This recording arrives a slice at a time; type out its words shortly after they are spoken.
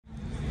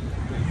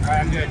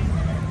right, I'm good.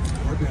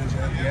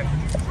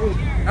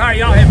 All right,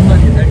 y'all have fun.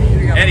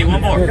 Eddie,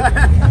 one more.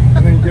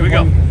 Here we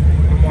go.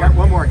 Got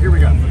one more. Here we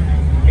go.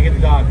 I get the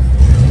dogs.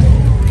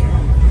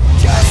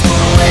 Just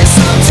wanna waste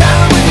some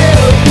time with you.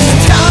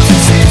 Sometimes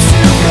it seems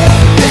too good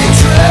to be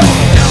true.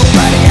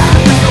 Nobody out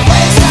there to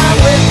waste time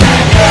with you.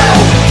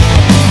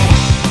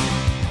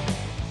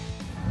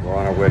 We're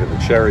on our way to the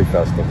Cherry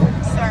Festival.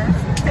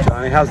 Sir.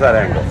 Johnny, how's that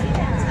angle?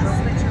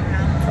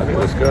 I think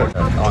it was good.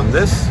 On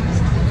this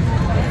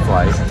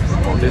flight,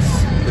 this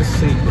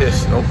seat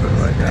is open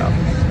right now.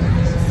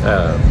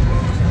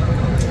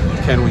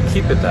 Can we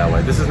keep it that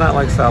way? This is not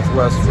like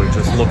Southwest where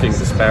just looking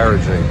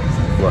disparaging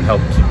will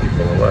help keep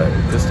people away.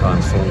 This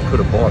time someone could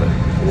have bought it.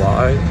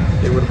 Why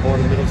they would have bought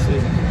a middle seat?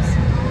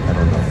 I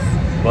don't know.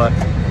 But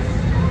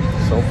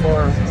so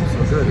far,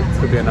 so good. It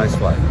could be a nice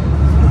flight.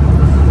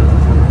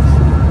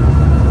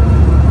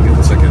 Give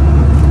us a second.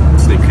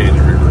 Sneak candy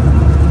here.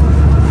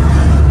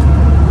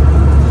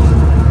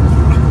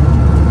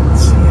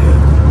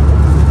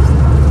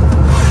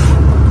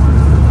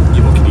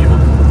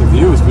 The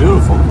view is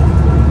beautiful.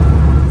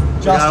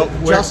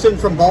 Justin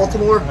from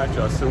Baltimore. Hi,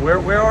 Justin.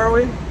 Where are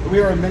we?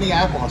 We are in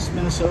Minneapolis,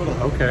 Minnesota.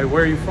 Okay,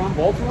 where are you from?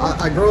 Baltimore?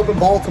 I grew up in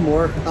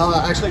Baltimore.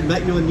 Actually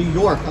met you in New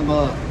York. I'm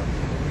a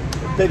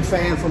big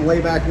fan from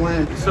way back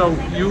when. So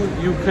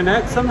you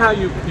connect, somehow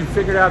you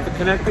figured out the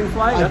connecting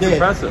flight? That's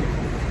impressive.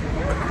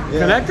 Yeah.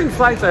 Connecting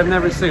flights I've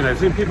never seen. I've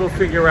seen people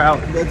figure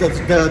out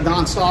the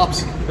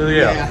non-stops.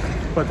 Yeah.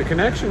 But the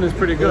connection is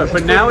pretty good.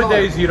 But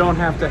nowadays you don't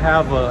have to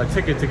have a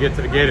ticket to get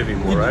to the gate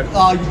anymore, right?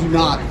 You do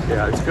not.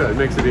 Yeah, it's good. It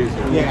makes it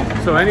easier. Yeah.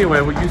 So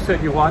anyway, well, you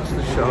said you watched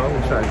the show,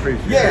 which I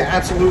appreciate. Yeah,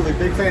 absolutely.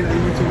 Big fan of the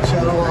YouTube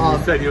show.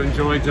 You said you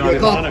enjoyed Johnny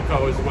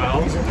Monaco as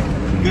well. He's a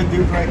good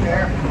dude right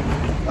there.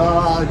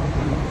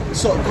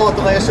 So caught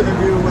the last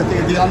interview with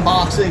the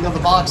unboxing of the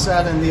box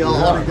set and the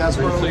Auto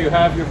Desperate. So you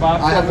have your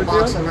box set? I have the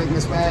box set right in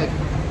this bag.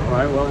 All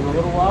right, well, in a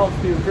little while,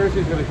 Steve Piercy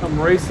is going to come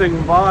racing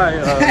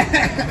by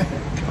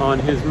on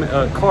his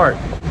cart.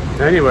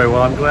 Anyway,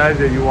 well, I'm glad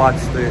that you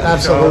watched the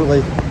show.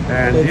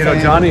 And, you know,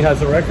 Johnny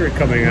has a record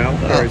coming out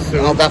very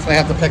soon. I'll definitely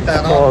have to pick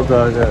that up.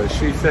 Called,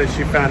 She Says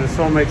She Found a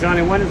Soulmate.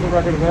 Johnny, when is the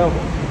record available?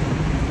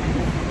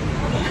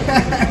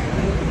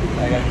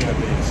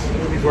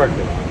 He's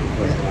working.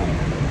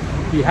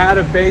 He had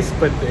a bass,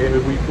 but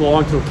we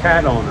belonged to a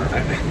cat owner,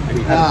 and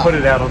he had to put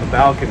it out on the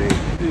balcony.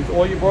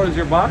 All you bought is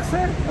your box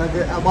set?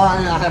 Well,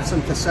 I have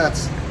some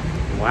cassettes.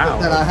 Wow.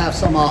 That I have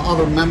some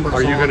other members.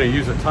 Are you going to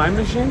use a time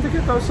machine to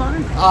get those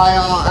signed?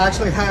 I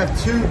actually have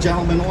two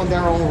gentlemen on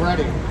there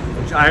already.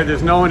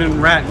 There's no one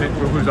in RATT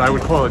who I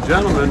would call a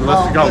gentleman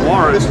unless you got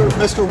Warren.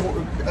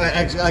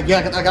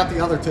 I got the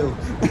other two.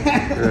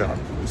 Yeah.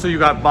 So you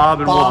got Bob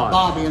and Juan.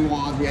 Bobby and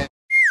Juan, yeah.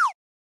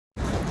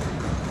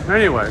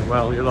 Anyway,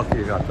 well, you're lucky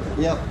you got them.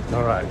 Yep.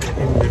 All right. In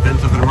the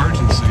event of an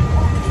emergency,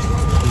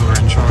 we're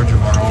in charge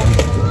of our own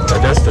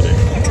destiny.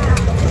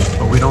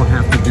 But we don't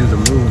have to do the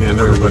move. And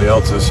everybody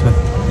else is.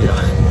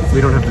 Yeah.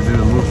 We don't have to do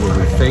the move where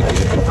we fake it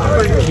to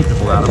keep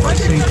people out of our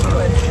seat.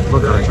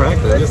 Look how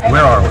attractive.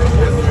 Where are we?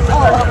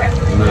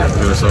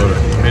 Minnesota.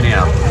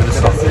 Minneapolis.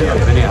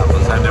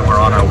 And then we're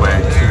on our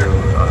way to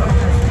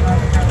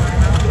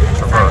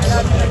Traverse.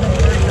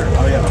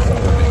 Oh, yeah.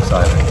 That'll be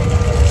exciting.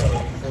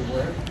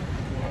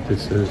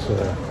 This is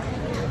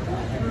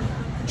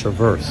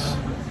Traverse.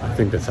 I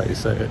think that's how you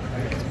say it.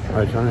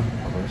 Right, Johnny?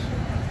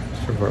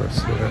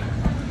 Traverse, yeah.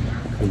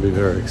 It'll be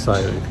very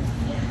exciting.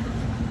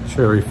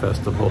 Cherry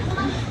Festival.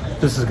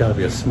 This has got to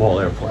be a small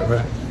airport,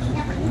 right?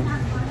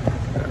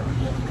 Yeah.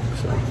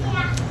 So,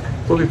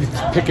 we'll be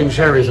picking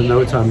cherries in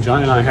no time.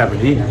 Johnny and I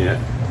haven't eaten yet.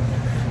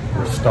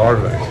 We're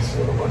starving.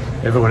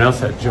 Everyone else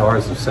had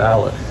jars of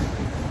salad,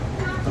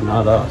 but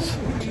not us.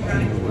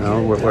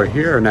 Well, we're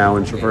here now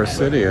in Traverse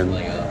City, and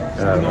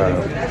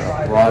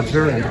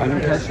Roger, and I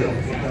didn't catch you.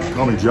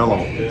 Call me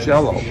Jello.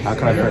 Jello. How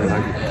can I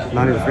forget?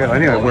 Not even forget.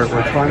 Anyway, we're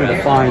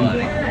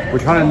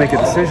trying to make a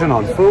decision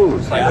on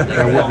food,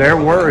 and they're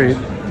worried.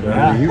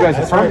 You guys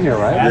are from here,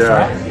 right?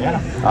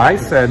 Yeah. I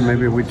said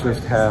maybe we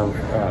just have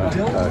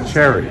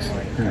cherries.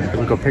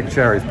 We go pick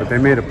cherries, but they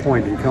made a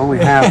point. You can only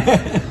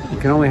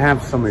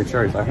have so many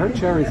cherries. I heard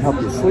cherries help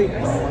you sleep.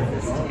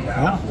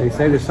 They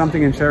say there's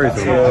something in cherries.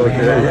 I don't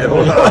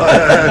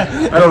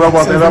know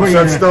about that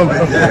upset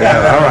stomach.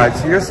 Yeah. All right.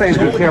 So you're saying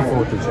be careful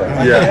with the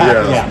cherries.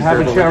 Yeah. Have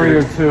a cherry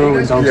or two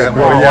and don't. You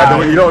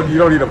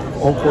don't eat a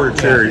whole quart of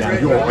cherries.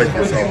 You won't wake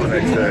yourself the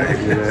next day.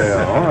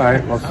 Yeah. All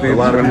right. Well, see, a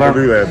lot of people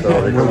do that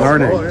though. We're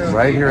learning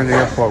right here in the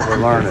airport. We're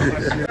learning.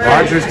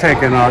 Roger's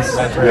taking us,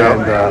 and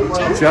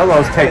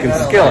Jello's taking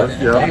Skillet.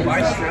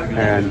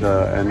 And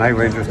Night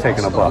Ranger's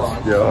taking a bus.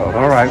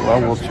 All right.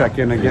 Well, we'll check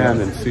in again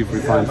and see if we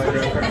find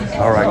something.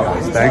 All right,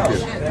 guys. Thank you.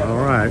 All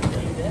right.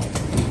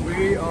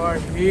 We are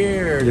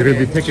here. You're going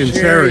to be picking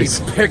cherries.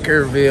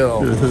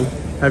 Pickerville.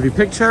 Have you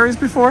picked cherries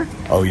before?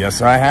 Oh,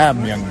 yes, I have,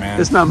 young man.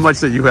 There's not much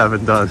that you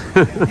haven't done.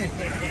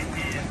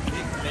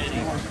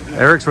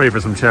 Eric's ready for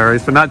some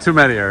cherries, but not too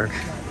many, Eric.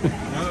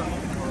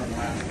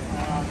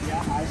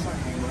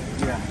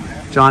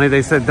 Johnny,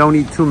 they said don't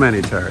eat too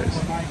many cherries.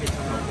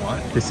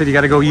 What? They said you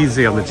got to go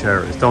easy on the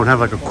cherries. Don't have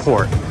like a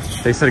quart.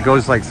 They said it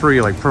goes like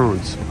 3 like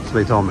prunes. So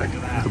they told me,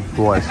 the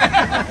boys.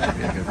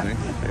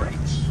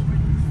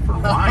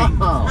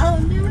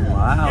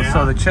 Wow, Yeah.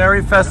 so the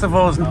cherry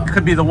festival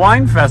could be the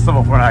wine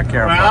festival if we're not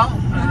careful.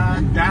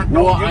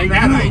 Well, I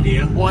that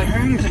idea. Well, I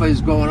heard this place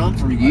going on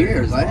for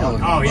years. I know.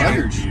 Oh, yeah.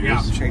 Years.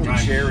 Yeah. Changing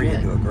cherry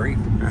into a grape.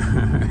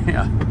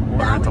 Yeah,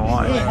 we're into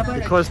wine.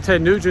 Because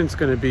Ted Nugent's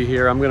going to be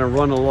here, I'm going to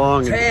run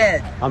along and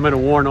Ted. I'm going to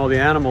warn all the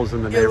animals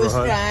in the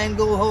neighborhood.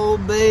 triangle hole,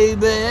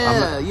 baby.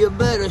 You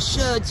better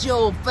shut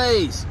your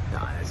face.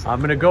 I'm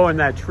going to go in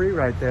that tree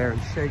right there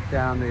and shake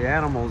down the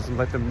animals and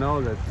let them know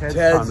that Ted's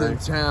coming. in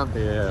town.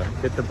 Yeah,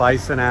 get the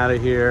bison out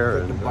of here.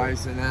 Get the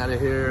bison out of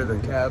here, the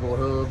cattle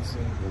hooves.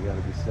 We got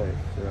to be safe.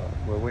 Yeah,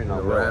 we're waiting on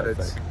The Will, I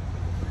rabbits. think.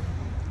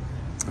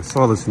 I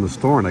saw this in the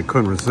store and I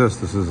couldn't resist.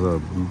 This is a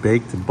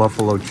baked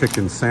buffalo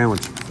chicken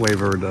sandwich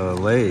flavored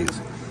Lay's.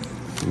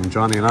 And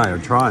Johnny and I are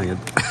trying it.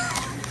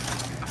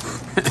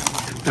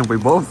 And we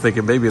both think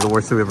it may be the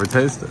worst thing we ever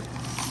tasted.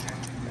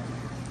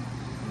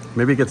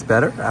 Maybe it gets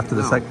better after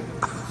the second.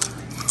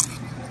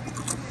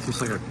 It's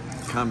like a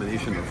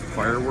combination of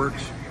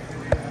fireworks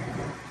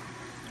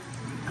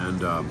and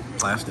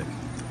plastic.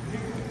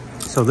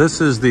 So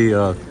this is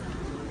the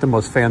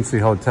most fancy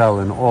hotel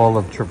in all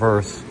of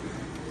Traverse.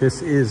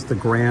 This is the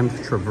Grand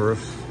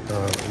Traverse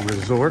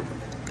Resort.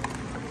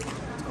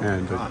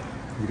 And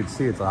you can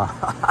see it's a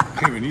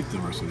Can't even eat the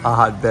rest of it.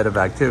 hotbed of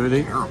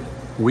activity.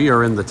 We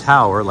are in the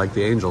tower, like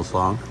the Angel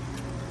song.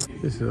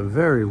 This is a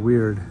very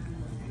weird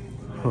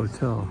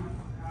hotel.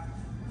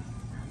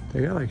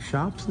 They got like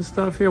shops and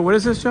stuff here. What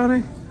is this,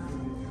 Johnny?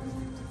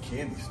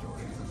 Candy store.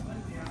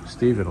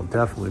 Steven will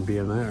definitely be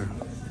in there.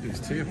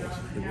 These tables,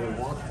 they really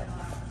want that.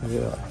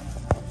 Yeah.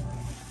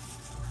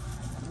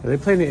 Are they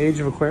playing the Age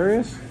of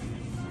Aquarius?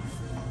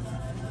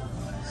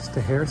 Is this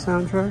the Hair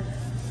soundtrack?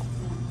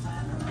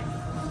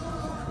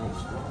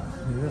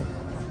 Yeah.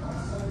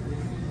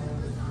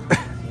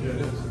 Yeah,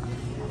 it is.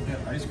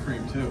 Yeah, ice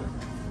cream too.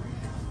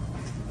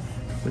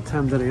 What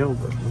time did he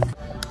open?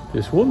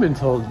 This woman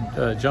told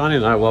Johnny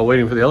and I while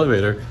waiting for the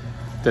elevator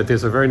that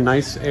there's a very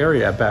nice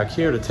area back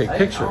here to take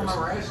pictures.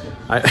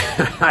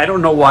 I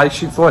don't know why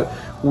she thought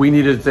we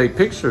needed to take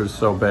pictures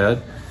so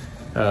bad.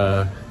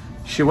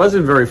 She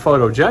wasn't very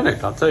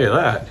photogenic, I'll tell you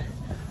that.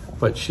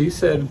 But she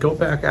said, go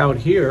back out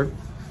here.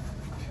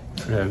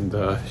 And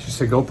she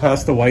said, go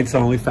past the whites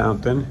only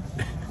fountain.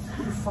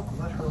 Who the fuck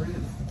let her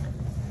in?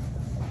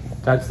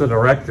 That's the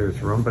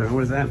director's room, but what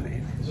does that mean?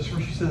 Is this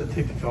where she said to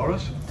take the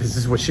photos? This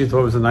is what she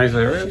thought was a nice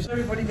area?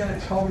 Everybody gotta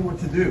tell me what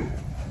to do.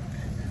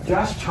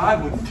 Josh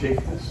Todd wouldn't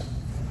take this.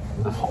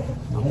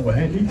 No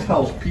way. He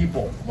tells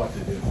people what to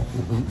do.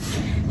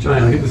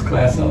 Johnny, look at this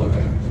glass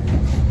elevator.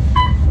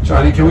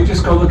 Johnny, can we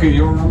just go look at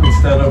your room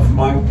instead of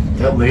mine?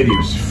 That lady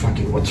was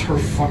fucking, what's her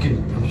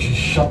fucking, she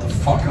shut the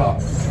fuck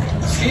up.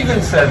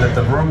 Steven said that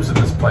the rooms in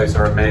this place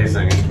are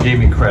amazing. He gave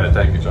me credit.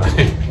 Thank you,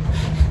 Johnny.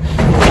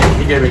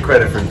 He gave me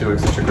credit for doing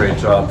such a great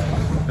job.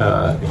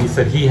 He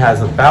said he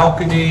has a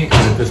balcony and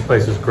that this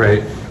place is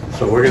great.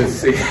 So we're gonna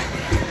see.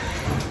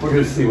 We're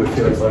gonna see what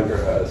Felix Unger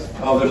has.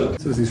 Oh, there's a.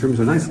 So these rooms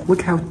are nice.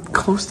 Look how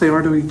close they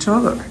are to each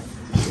other.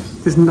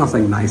 There's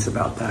nothing nice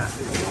about that.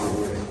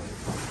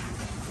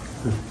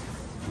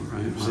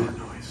 Right, what's that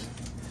noise?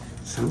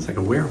 Sounds like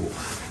a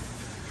werewolf.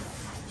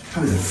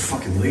 Probably that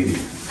fucking lady.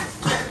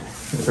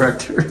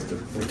 Director.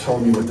 They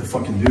told me what to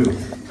fucking do.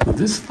 Well,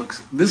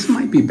 this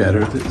might be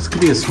better. This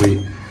could be a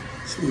suite.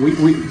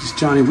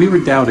 Johnny, we were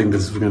doubting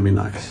this was gonna be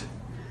nice.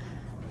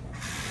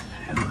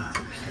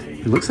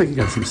 It looks like you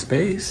got some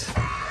space.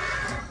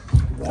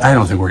 I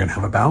don't think we're gonna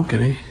have a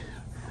balcony.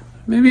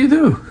 Maybe you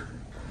do.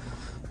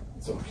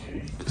 It's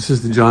okay. This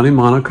is the Johnny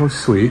Monaco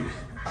suite.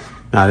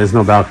 Nah, there's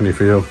no balcony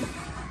for you.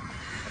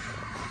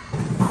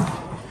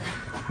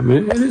 I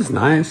mean, it is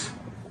nice.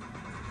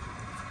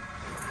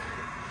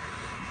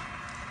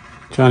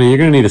 Johnny, you're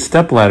gonna need a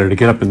stepladder to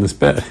get up in this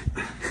bed.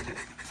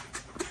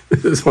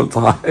 This one's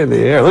high in the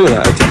air. Look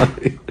at that,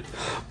 Johnny.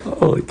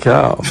 Holy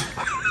cow.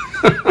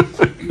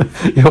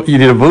 You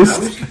need a I boost?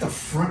 always get the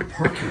front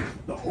parking.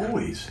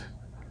 Always.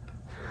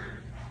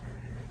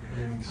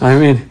 I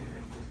mean,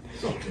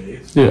 It's okay.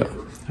 It's yeah.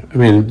 I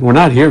mean, we're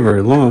not here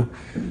very long.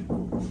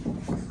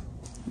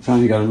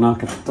 Johnny, you gotta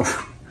knock at the door.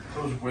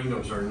 Those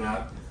windows are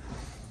not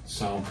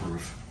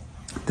soundproof.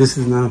 This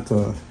is not,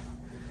 yeah,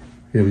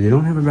 but you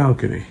don't have a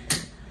balcony.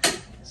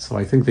 So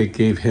I think they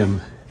gave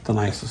him the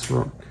nicest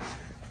room.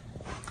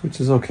 Which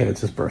is okay,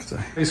 it's his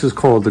birthday. This is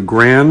called the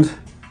Grand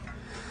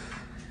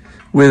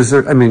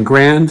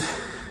Grand.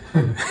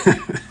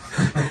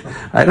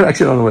 I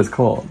actually don't know what it's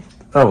called.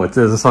 Oh,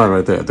 there's a sign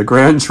right there. The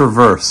Grand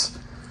Traverse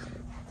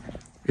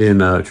in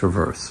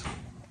Traverse.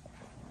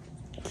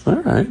 All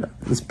right,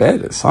 this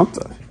bed is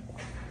something.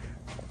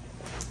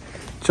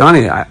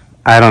 Johnny, I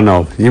don't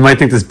know. You might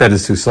think this bed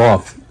is too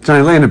soft.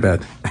 Johnny, lay in the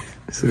bed.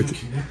 There's a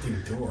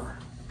connecting door.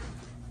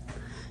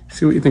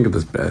 See what you think of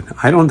this bed.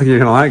 I don't think you're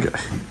gonna like it.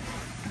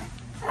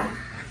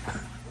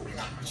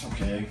 It's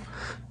okay.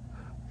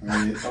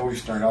 I mean, it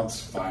always starts out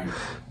fine.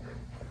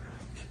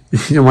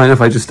 You don't mind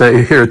if I just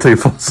stay here until you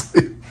fall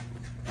asleep?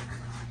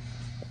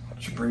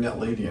 You should bring that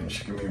lady in.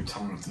 She can maybe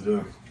tell me what to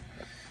do.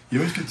 You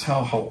always could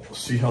tell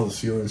see how the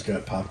ceiling's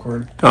got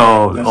popcorn?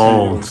 Oh, that's how you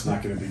know old. it's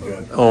not going to be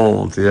good.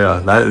 Old, yeah.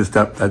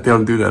 That they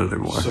don't do that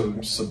anymore. So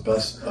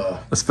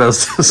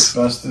Asbestos.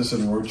 asbestos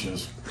and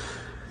roaches.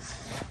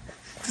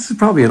 This is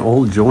probably an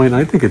old joint.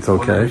 I think it's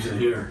okay. What's in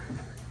here?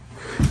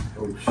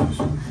 Oh, jeez.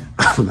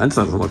 That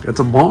doesn't look. It's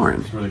a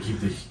barn. Where they keep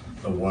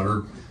the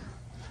water.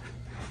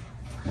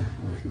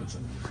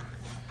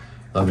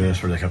 I mean,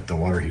 that's where they kept the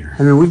water heater.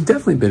 I mean, we've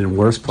definitely been in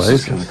worse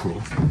places. Kind of cool.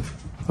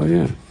 Oh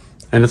yeah,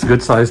 and it's a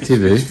good sized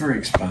TV. It's very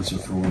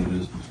expensive for what it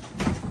is.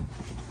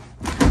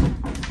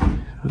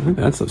 I think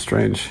that's so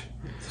strange.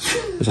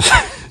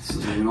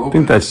 I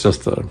think that's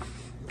just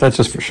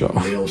for show.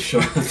 Nail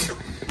shut.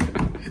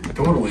 It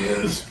totally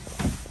is.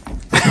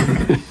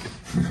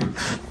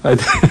 I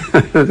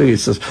think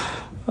it's just.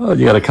 Oh,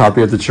 you got a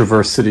copy of the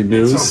Traverse City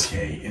News? It's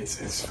okay.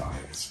 It's fine.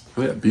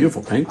 Oh, yeah,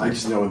 beautiful painting. I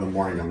just know in the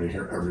morning I'm going to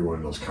hear every one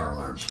of those car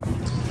alarms.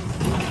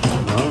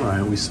 All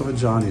right, we saw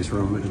Johnny's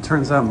room. It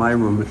turns out my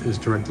room is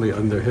directly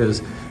under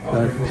his.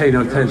 Pay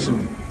no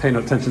attention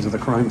to the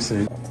crime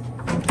scene.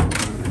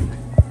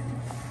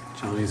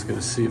 Johnny's going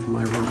to see if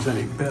my room's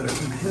any better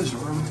than his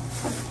room.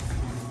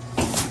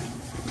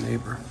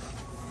 Neighbor.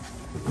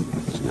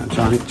 Now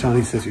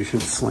Johnny says you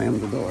should slam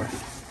the door.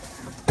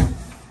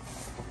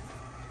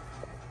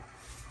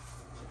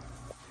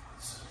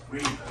 Way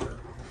better.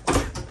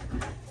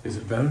 Is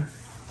it better?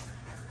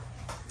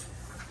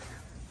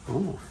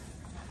 Oh.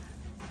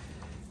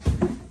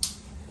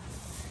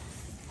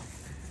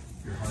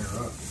 You're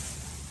higher up.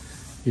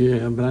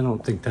 Yeah, but I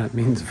don't think that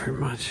means very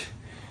much.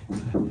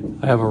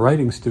 I have a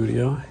writing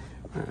studio.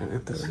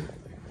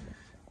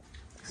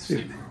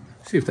 See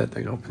if that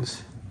thing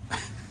opens.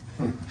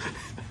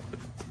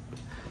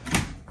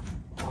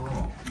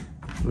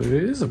 It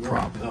is a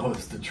prop. No,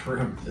 it's the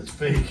trim. It's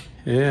fake.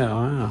 Yeah,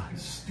 wow.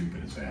 As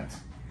stupid as that.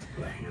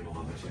 Put a handle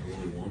on this like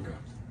Willy Wonka.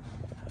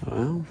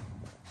 Well,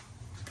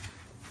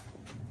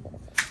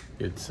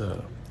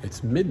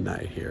 it's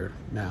midnight here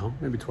now,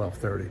 maybe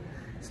 12:30.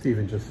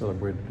 Stephen just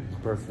celebrated his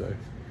birthday,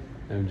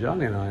 and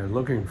Johnny and I are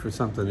looking for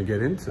something to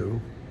get into.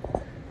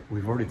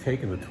 We've already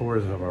taken the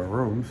tours of our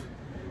rooms.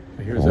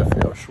 And here's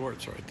FAO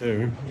Schwartz right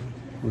there.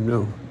 Who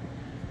knew?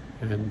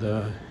 And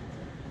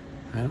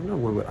I don't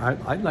know.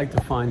 I'd like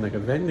to find like a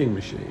vending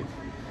machine.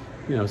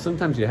 You know,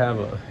 sometimes you have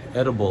a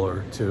edible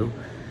or two,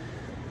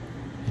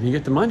 and you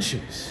get the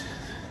munchie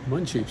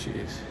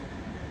cheese.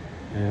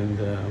 And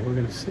we're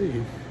gonna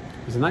see.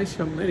 There's a nice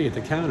young lady at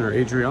the counter,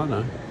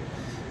 Adriana.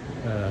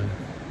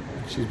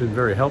 She's been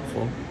very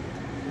helpful.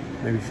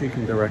 Maybe she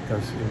can direct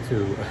us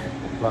into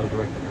a lot of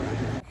directing around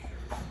here.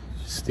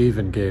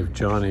 Stephen gave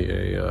Johnny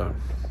a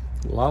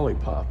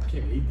lollipop. I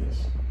can't eat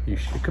this.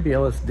 It could be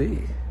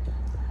LSD.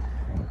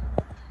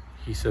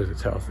 He says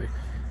it's healthy.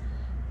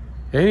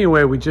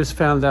 Anyway, we just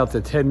found out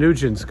that Ted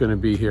Nugent's going to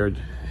be here,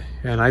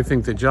 and I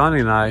think that Johnny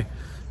and I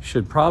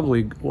should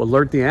probably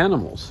alert the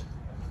animals.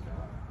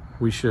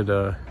 We should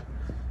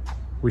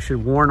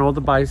warn all the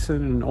bison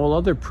and all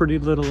other pretty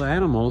little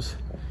animals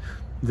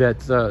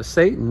that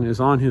Satan is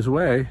on his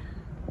way.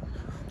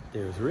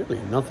 There's really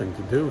nothing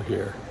to do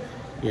here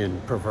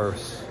in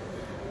Perverse,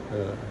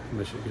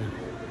 Michigan.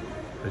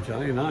 But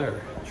Johnny and I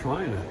are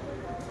trying to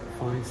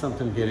find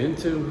something to get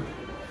into,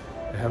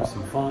 to have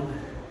some fun,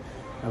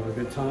 have a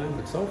good time,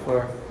 but so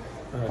far,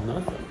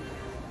 nothing.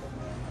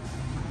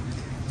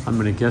 I'm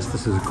gonna guess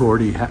this is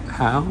Gordie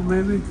Howe,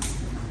 maybe?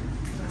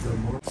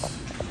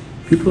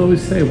 People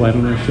always say, why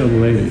don't I show the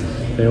ladies?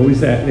 They always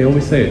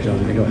say it,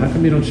 Johnny. They go, how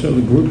come you don't show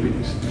the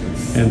groupies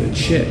and the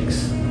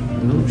chicks?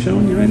 And I'm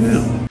showing you right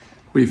now.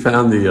 We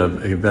found the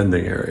a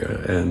vending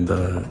area, and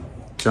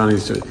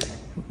Johnny's just,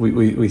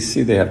 we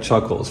see they have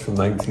Chuckles from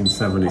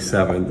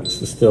 1977.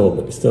 It's still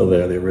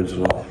there, the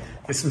original.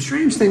 There's some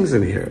strange things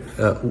in here.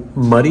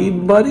 Muddy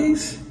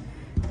Buddies?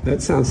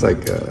 That sounds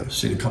like...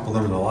 Seen a couple of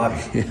them in the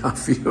lobby. Yeah,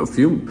 a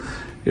few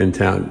in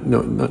town.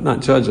 No,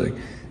 not judging.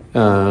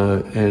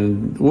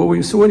 And what are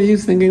you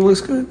thinking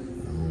looks good?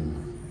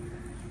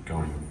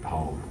 Going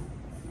home.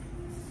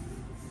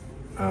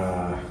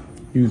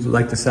 You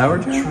like the Sour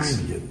Jacks? I'm trying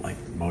to get like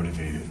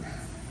motivated.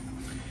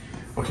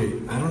 Okay,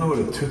 I don't know what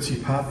a Tootsie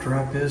Pop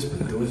Drop is,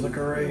 but those look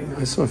alright.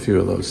 I saw a few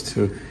of those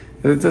too.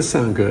 It does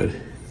sound good.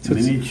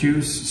 Mini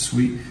Chews,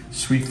 sweet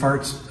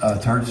farts,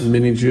 tarts.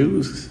 Mini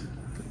Jews?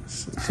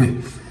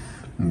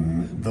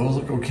 Those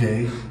look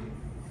okay.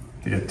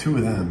 They got two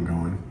of them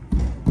going.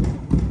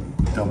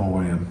 Double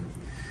wham.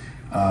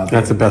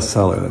 That's a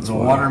bestseller. That's the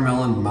why.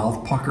 watermelon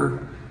mouth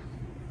pucker.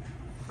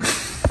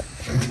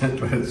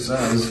 That's what it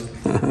says.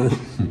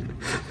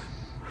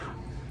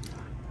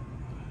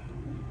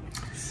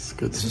 It's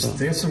good stuff.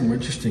 They have some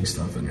interesting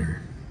stuff in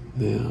here.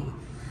 Yeah.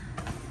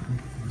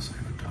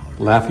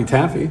 Laffy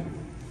Taffy.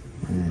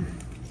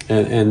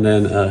 And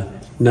then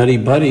Nutty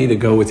Buddy to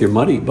go with your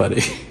Muddy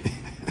Buddy.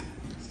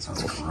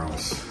 That's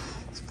gross.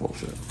 It's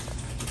bullshit.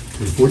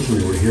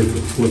 Unfortunately, we're here for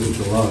the 4th of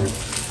July.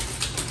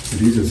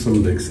 These are some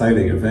of the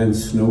exciting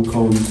events: snow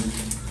cones,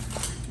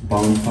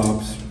 bomb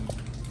pops,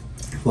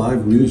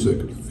 live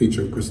music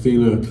featuring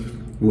Christina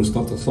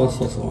Mustafa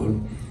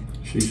Sasson.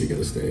 She should get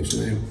a stage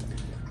name.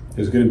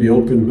 There's going to be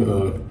open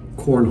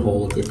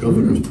cornhole at the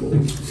governor's pool.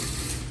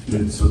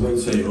 Did someone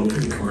say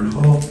open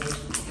cornhole?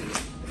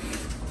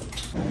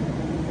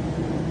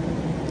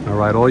 All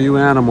right, all you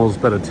animals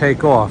better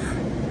take off.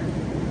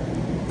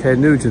 Ted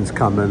Nugent's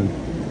coming.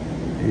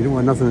 You don't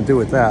want nothing to do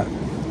with that.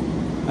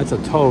 That's a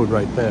toad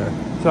right there.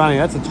 Johnny,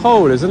 that's a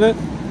toad, isn't it?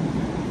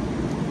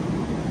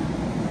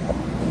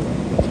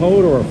 A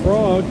toad or a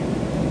frog,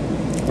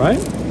 right?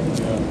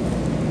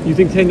 Yeah. You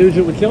think Ted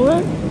Nugent would kill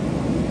that?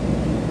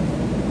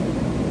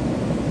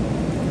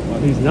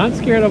 He's not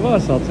scared of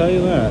us, I'll tell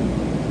you that.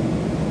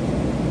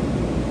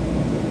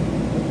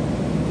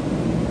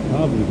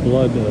 Probably a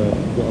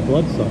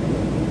bloodsucker.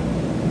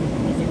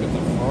 I think it's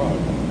a frog.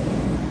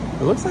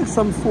 It looks like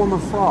some form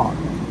of frog.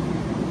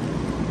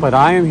 But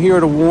I am here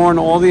to warn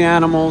all the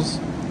animals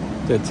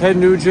that Ted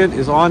Nugent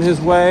is on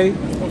his way.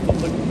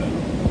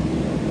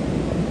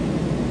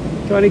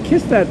 Johnny,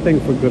 kiss that thing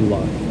for good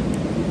luck. I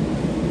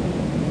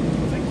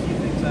think he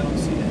thinks I don't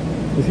see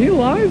it. Is he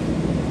alive?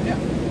 Yeah.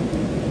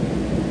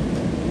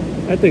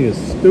 That thing is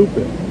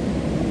stupid.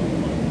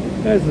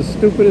 That is the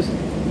stupidest.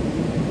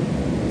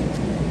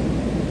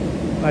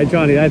 Hi,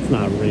 Johnny, that's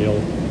not real.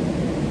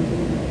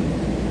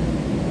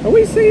 Are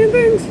we seeing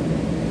things?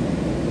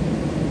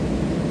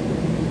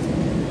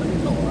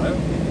 He's alive.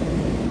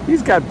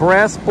 He's got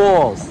brass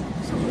balls.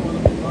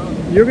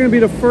 You're going to be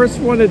the first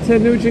one that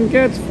Ted Nugent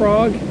gets,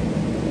 Frog. He's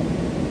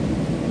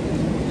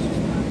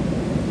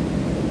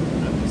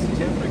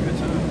having a good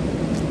time.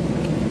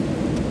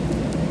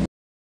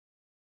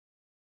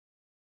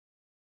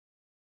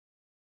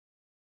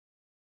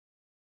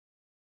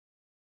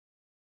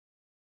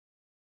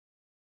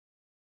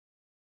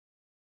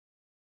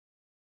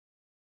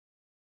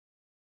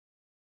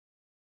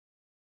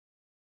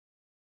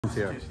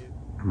 Here.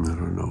 I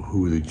don't know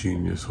who the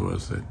genius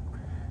was that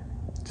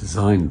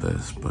designed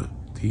this, but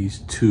these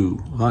two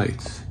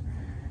lights,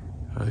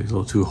 these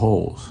little two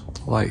holes,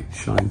 light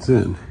shines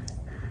in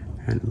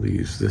and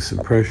leaves this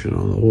impression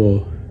on the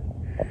wall.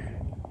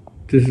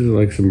 This is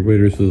like some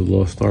Raiders of the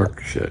Lost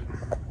Ark shit.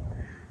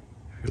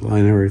 If you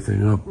line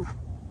everything up,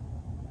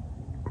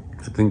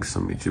 I think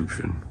some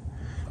Egyptian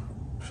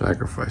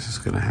sacrifice is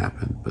gonna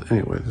happen. But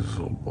anyway, this is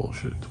all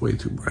bullshit. It's way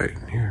too bright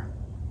in here.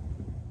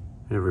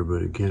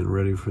 Everybody getting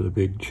ready for the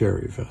big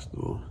cherry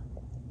festival.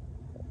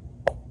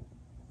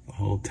 The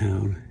whole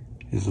town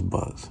is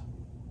abuzz.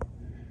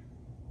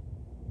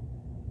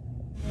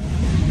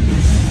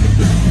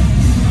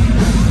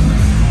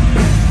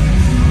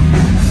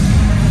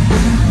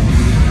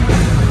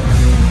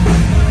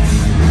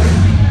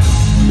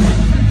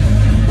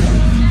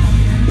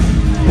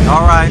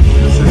 All right,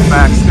 this is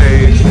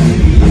backstage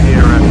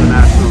here at the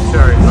National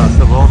Cherry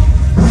Festival.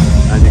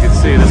 And you can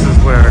see this is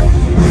where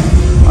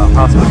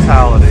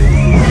hospitality is.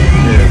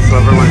 So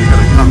everyone's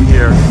going to come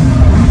here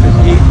to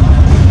eat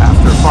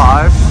after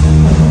 5.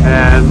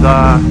 And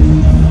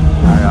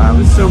I'm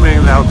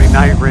assuming that would be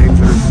Night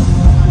Rangers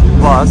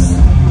bus.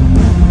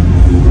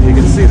 You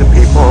can see the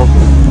people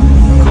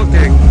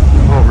cooking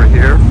over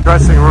here.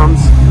 Dressing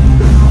rooms,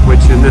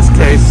 which in this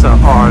case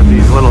are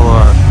these little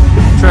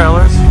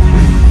trailers.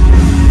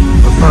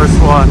 The first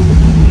one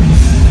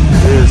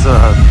is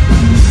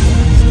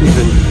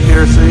Stephen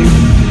Pearcy,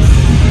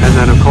 and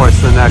then of course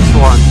the next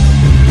one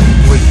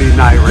would be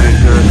Night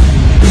Ranger.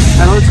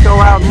 And let's go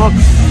out and look.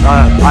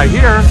 I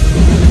hear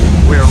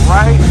we're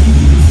right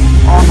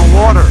on the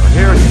water.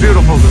 Here it's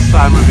beautiful this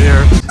time of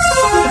year.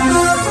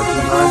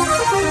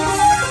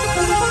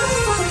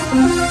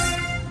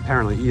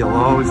 Apparently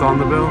ELO is on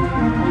the bill.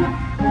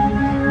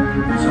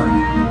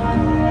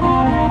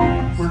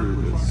 See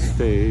the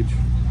stage.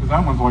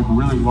 That one's like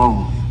really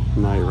low.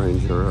 Night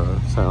Ranger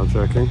sound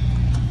checking.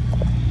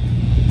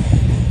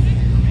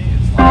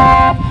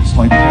 It's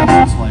like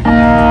this. It's like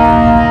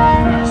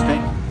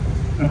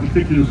that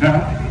particular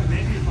hat.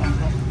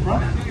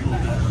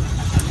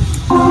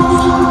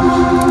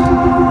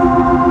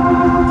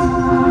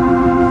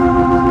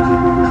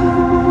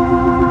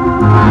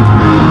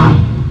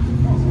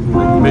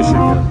 Like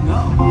Michigan.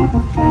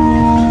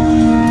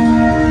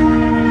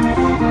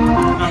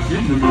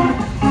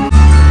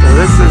 So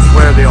this is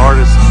where the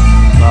artist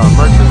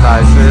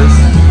merchandise is,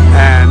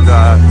 and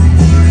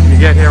you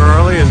get here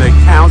early and they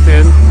count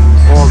in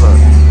all the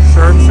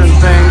shirts and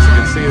things. You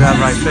can see that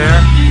right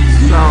there.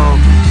 So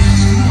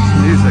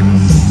music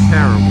is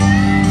terrible.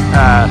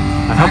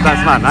 I hope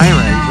that's not Night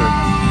Ranger.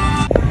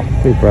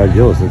 I think Brad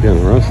Gillis is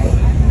getting arrested.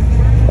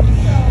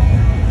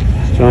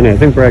 Johnny, I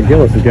think Brad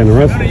Gillis is getting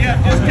arrested.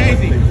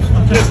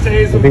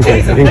 I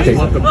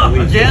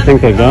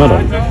think they got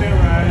him. I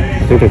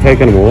think they're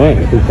taking him away.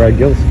 I think Brad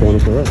Gillis is going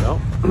to arrest. Well,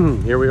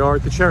 here we are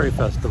at the Cherry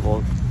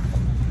Festival.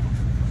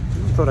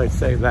 I thought I'd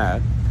say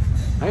that.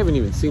 I haven't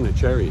even seen a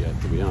cherry yet,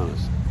 to be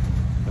honest.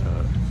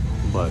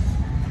 But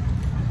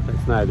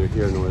it's neither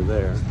here nor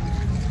there.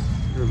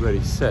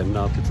 Everybody's setting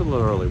up. It's a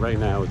little early. Right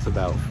now it's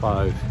about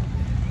 5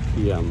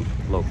 p.m.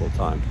 local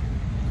time.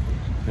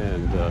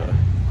 And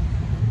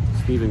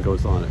Stephen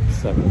goes on at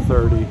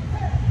 7:30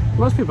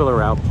 Most people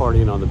are out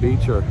partying on the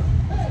beach or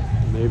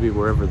maybe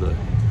wherever the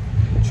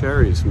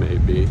cherries may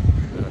be.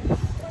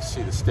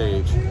 See the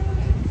stage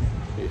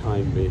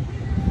behind me.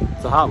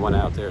 It's a hot one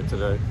out there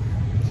today.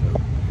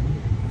 So.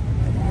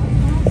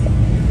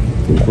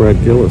 I think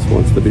Brad Gillis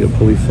wants to be a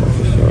police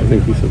officer. I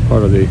think he's a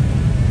part of the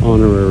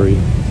honorary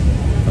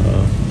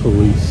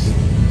police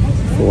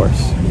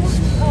force.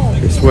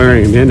 They're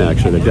swearing him in,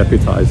 actually. They're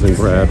deputizing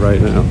Brad right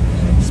now.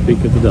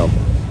 Speak of the devil.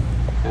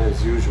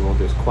 As usual,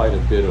 there's quite a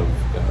bit of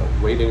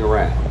waiting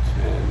around,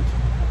 and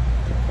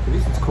at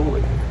least it's cool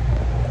in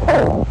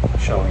here.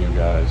 Showing you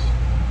guys.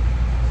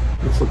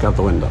 Let's look out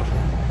the window.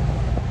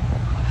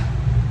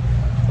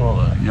 All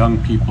the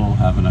young people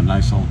having a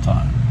nice old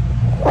time.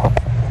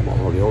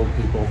 All the old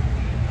people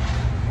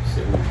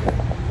sitting there.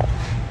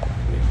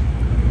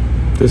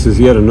 This is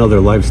yet another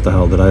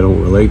lifestyle that I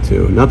don't relate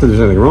to. Not that there's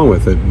anything wrong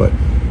with it, but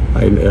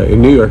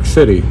in New York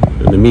City,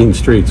 in the mean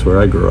streets where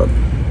I grew up,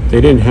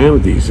 they didn't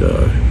have these,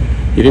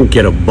 you didn't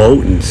get a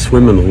boat and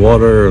swim in the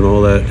water and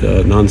all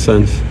that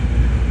nonsense.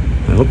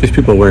 I hope these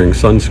people are wearing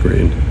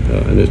sunscreen.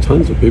 And there's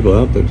tons of people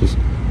out there just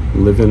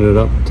living it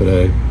up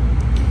today,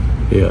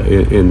 yeah,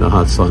 in the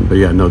hot sun. But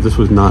yeah, no, this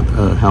was not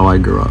how I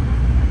grew up.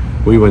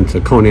 We went to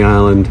Coney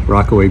Island,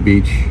 Rockaway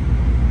Beach.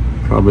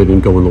 Probably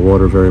didn't go in the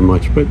water very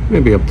much, but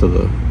maybe up to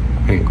the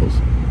ankles.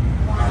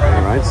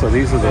 All right, so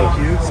these are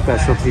the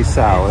specialty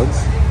salads.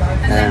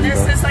 And then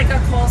this is like a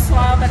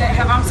coleslaw, but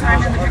I'm sorry,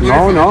 I'm in the picture.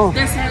 No.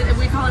 This has,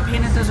 we call it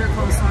painted desert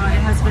coleslaw.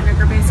 It has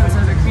vinegar base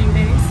instead of cream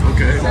base.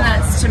 Okay. So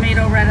that's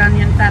tomato, red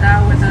onion,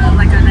 feta with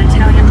like an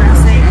Italian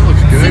dressing. That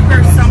looks good.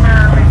 Super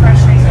summer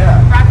refreshing.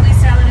 Yeah. Broccoli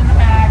salad in the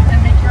back,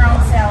 then make your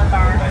own salad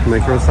bar.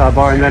 Make your own salad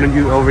bar, and then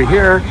you over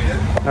here,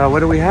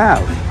 what do we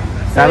have?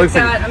 So we've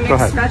got a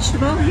mixed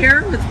vegetable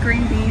here with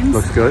green beans.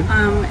 Looks good.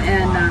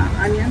 And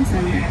onions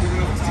and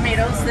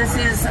tomatoes. This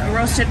is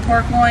roasted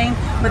pork loin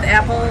with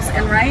apples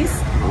and rice.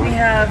 We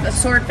have a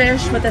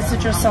swordfish with a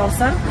citrus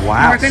salsa. Wow,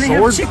 and we're going to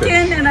have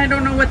chicken, and I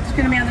don't know what's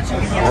going to be on the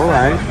chicken yet. All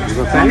right.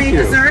 Well, thank you.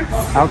 Desserts.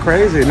 How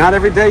crazy. Not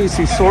every day you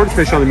see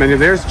swordfish on the menu.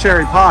 There's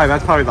cherry pie.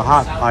 That's probably the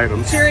hot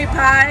item. Cherry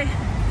pie,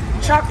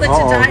 chocolate to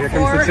die here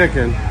for. comes the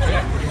chicken.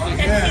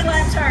 And key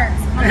lime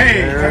tarts.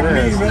 Hey, There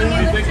it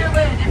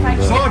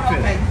is.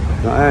 Swordfish.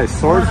 Nice,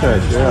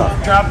 swordfish,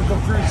 yeah. Tropical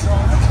fruit.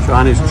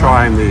 Johnny's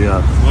trying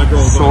the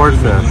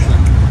swordfish.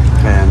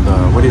 And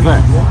what do you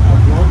think?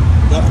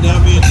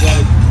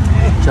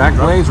 Jack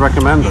Blaze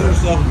recommended it.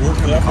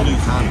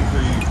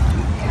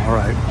 All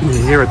right,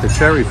 here at the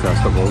Cherry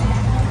Festival,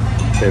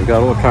 they've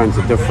got all kinds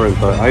of different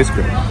ice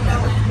cream.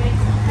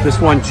 This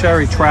one,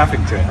 Cherry Traffic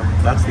Jam,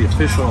 that's the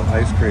official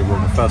ice cream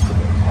of the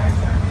festival.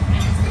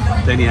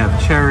 Then you have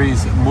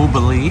Cherries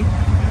Moubili,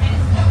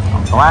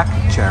 black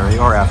cherry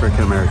or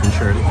African American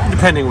cherry,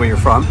 depending where you're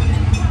from.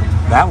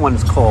 That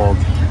one's called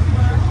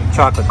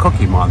Chocolate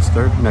Cookie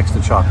Monster, next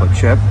to chocolate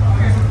chip.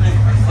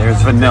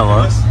 There's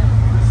vanilla.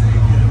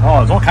 Oh,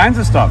 there's all kinds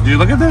of stuff. Do you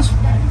look at this?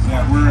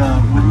 Yeah, we're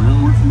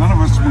none of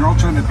us. We're all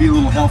trying to be a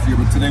little healthier,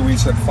 but today we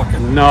said fuck it.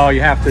 No,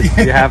 you have to.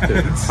 You have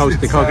to toast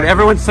the coconut.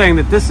 Everyone's saying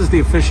that this is the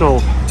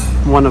official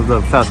one of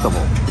the festival.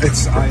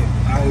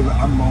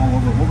 I'm all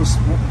over. What was?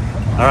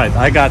 All right,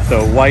 I got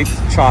the white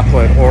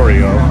chocolate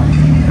Oreo.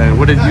 And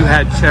what did you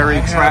had?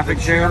 Cherry Traffic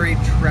Jam? Cherry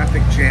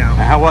Traffic Jam.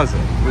 How was it?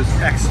 It was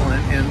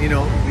excellent, and you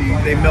know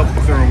they milked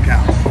their own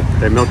cows.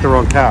 They milk their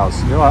own cows.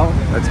 Well,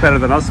 that's better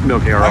than us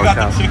milking our own cows. I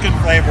got the chicken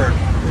flavored.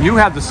 You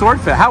had the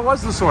swordfish. How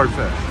was the swordfish?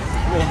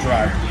 A little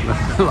dry.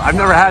 I've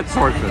never had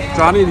swordfish.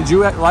 Johnny, did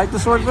you like the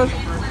swordfish?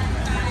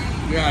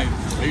 Yeah,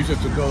 I used it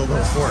to build a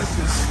little fort.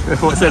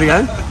 What's that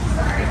again?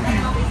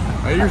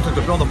 I used it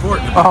to build a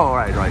fort. Oh,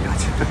 right,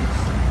 gotcha.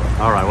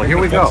 All right, well, here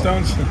we go.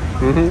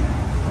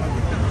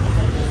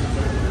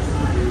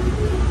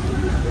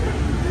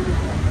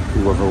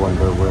 You ever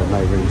wonder where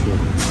Night Ranger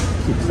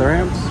keeps their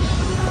amps?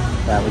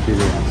 That would be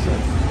the answer.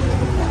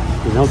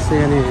 You don't see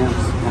any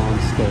amps on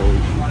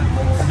stage.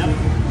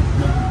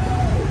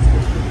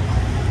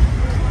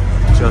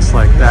 Just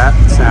like that,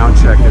 sound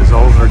check is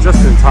over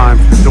just in time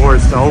for the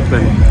doors to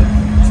open.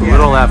 It's a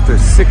little after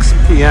 6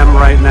 p.m.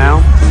 right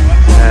now,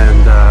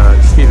 and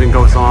Stephen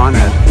goes on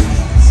at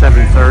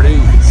 7:30. You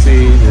can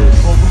see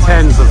there's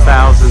tens of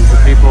thousands of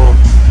people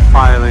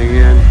piling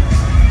in.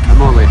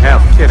 I'm only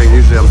half kidding.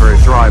 Usually I'm very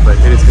dry, but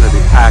it is going to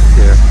be packed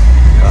here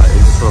in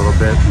just a little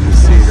bit. You can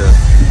see the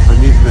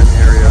amusement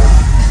area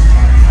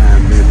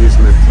and the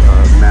amusement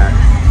mat,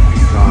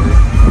 Johnny.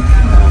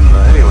 And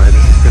anyway,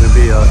 this is going to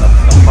be a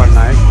fun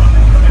night.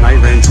 Night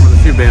Range, one of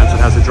the few bands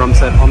that has a drum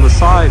set on the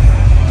side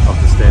of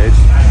the stage.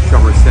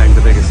 Drummer sang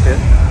the biggest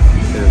hit.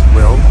 There's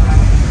Will.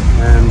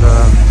 And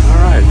all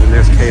right, and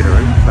there's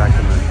catering back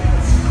in there.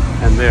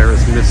 And there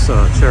is Miss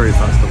Cherry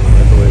Festival,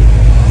 I believe.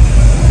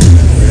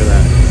 Look at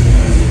that.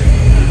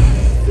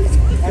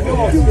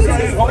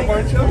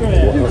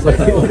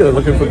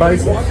 Looking for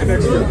bison. How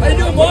you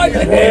doing, boy?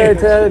 Hey,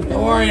 Ted.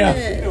 How are you?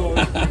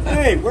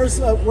 Hey,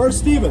 where's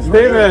Steven?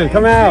 Steven,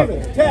 come out.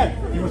 Ted,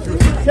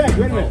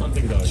 wait a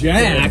minute.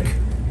 Jack.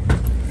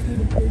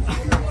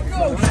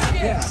 Oh, shit.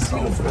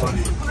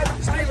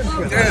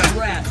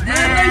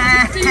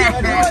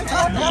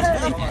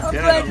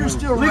 Glad you're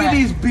still Look at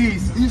these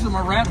bees. These are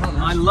my rat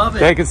hunters. I love it.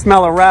 They can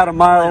smell a rat a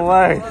mile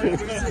away.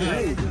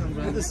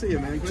 Good to see you,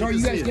 man. So are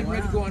you guys getting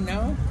ready to go on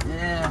now?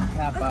 Yeah,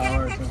 half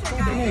hour.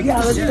 Yeah,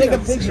 let's take a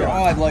picture.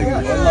 Oh, I'd like it.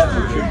 I love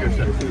it.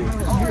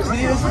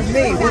 See, this is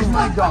me. Where's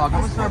my dog?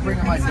 I'm gonna start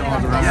bringing my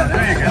dog around. Yeah,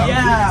 there you go.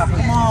 Yeah,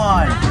 come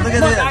on. Look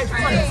at this.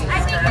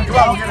 Come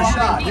on, we'll get a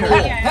shot. Here.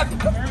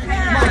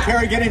 Come on,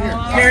 Carrie, get in here.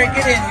 Carrie,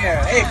 get in here.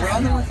 Hey,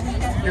 brother.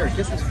 Here,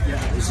 kiss us.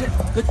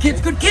 Yeah. Good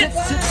kids, good kids.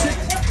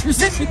 Sit. You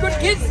sit. Be good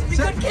kids. Be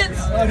good kids.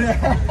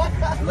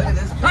 Look at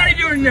this. How you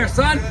doing there,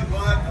 son?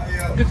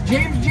 It's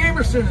James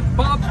Jamerson and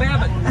Bob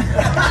Babbitt.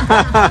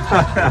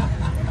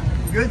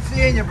 Good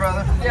seeing you,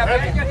 brother. Yeah,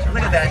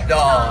 look at that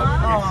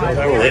dog.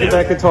 Look at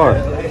that guitar.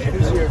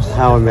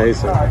 How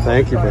amazing.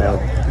 Thank you, Brad.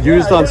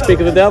 Used on Speak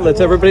of the Devil, that's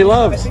everybody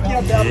loves.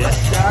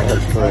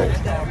 That's great.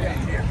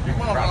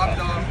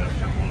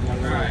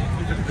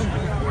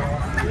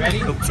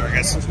 Ready? Oops, sorry,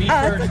 guys. Oh,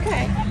 that's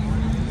okay.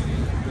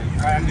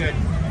 All right, I'm good.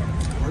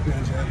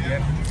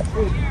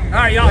 All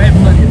right, y'all have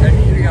fun.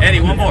 Eddie,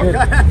 one more.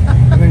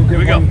 Here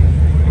we go.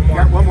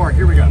 Got one more.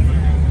 Here we go.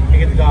 Hey,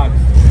 get the dogs.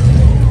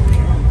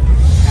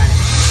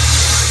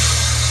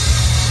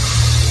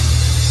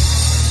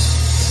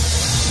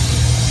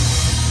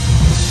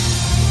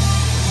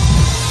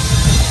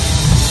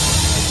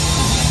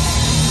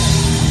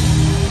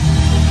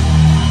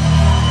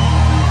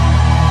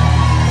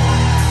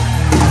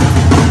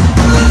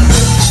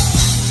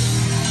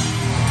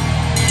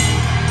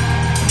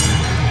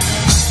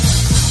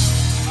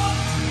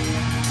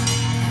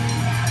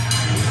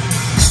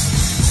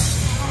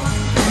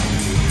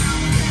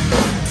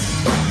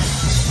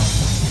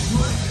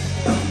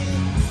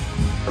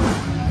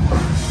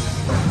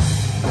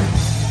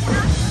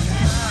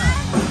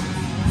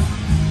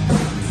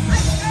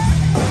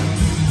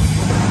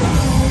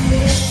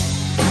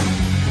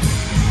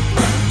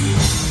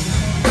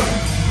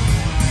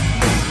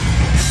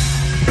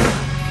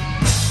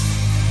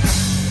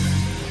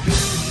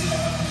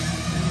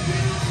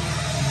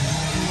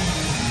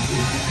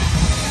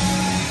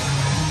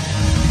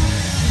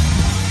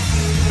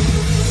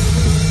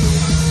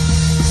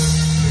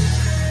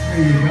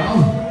 There you go.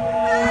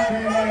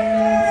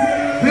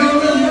 Feel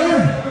real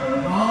good?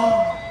 Oh,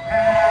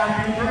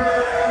 happy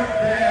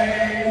birthday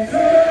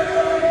to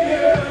you.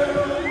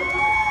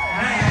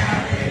 Happy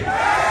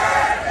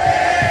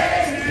birthday,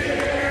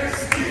 dear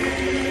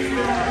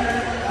Stephen.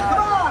 Come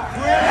on.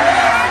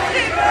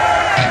 Happy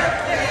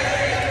birthday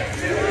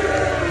to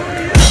you.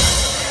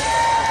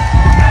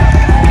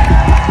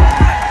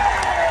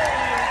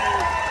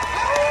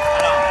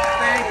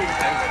 Thank you.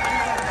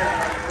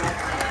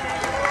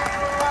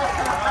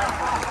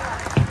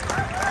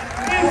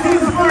 It's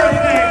his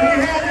birthday. We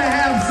had to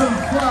have some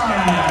fun.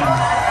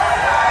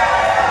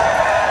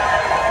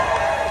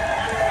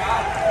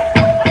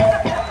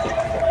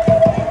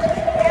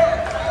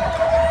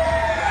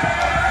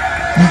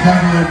 You got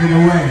to let it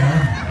away, huh?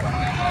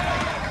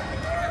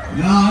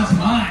 No, it's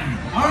mine.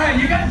 All right,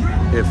 you guys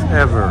ready? If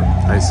ever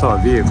I saw a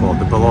vehicle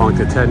that belonged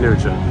to Ted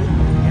Nugent,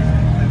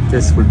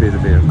 this would be the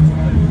vehicle.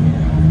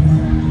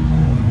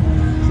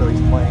 So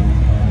he's playing.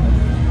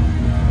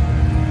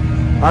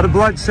 A lot of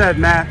bloodshed,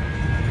 Matt.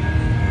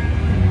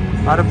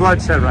 A lot of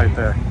bloodshed right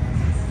there.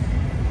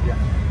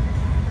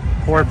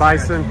 Poor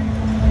Bison.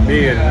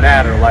 Me and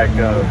Matt are like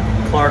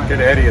Clark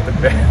and Eddie at the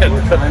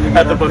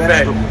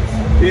buffet.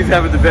 He's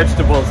having the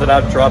vegetables and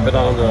I'm dropping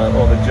on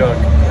all the junk.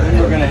 And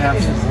we're going to have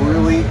some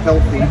really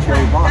healthy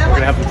cherry bomb. We're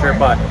gonna have the cherry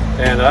pie,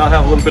 and I'll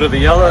have a little bit of the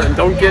yellow. And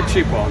don't get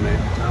cheap on me.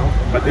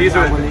 But these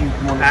are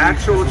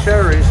actual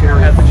cherries here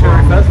at the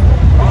Cherry Festival.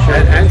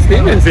 And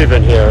Steven's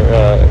even here,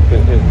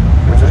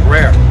 which is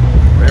rare.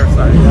 Rare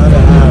size. You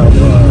gotta have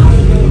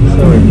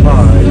cherry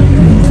pie,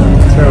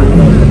 cherry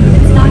to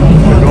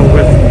go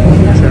with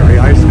cherry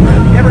ice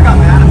cream. Never got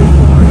mad at me.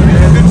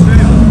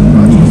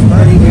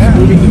 He's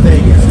moving to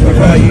Vegas.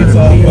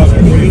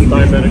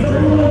 Diabetic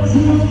drink.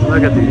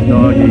 Look at these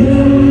doggies.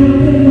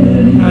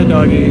 Hi,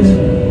 doggies.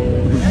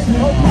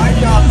 My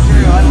job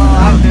too. I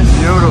love this.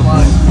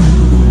 Beautiful.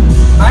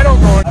 I don't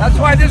go. That's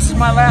why this is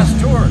my last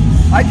tour.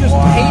 I just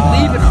hate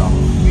leaving them.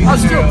 I'll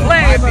still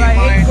play, but I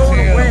hate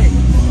going away.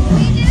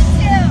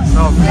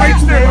 So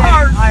Breaks their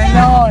heart. I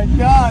know, it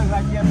does.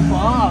 I get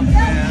bummed.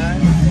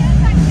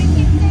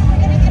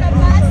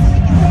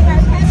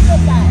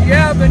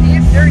 Yeah, but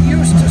if they're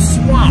used to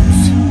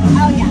swamps.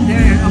 Oh,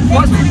 yeah. A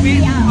bus would be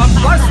a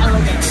bus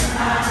road.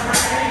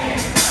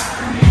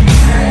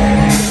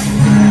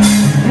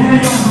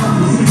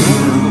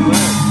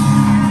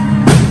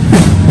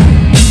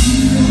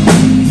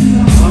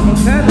 Uncle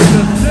Ted is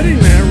just sitting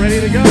there ready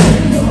to go.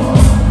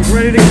 He's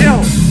ready to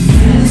kill.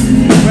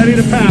 Ready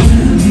to pound.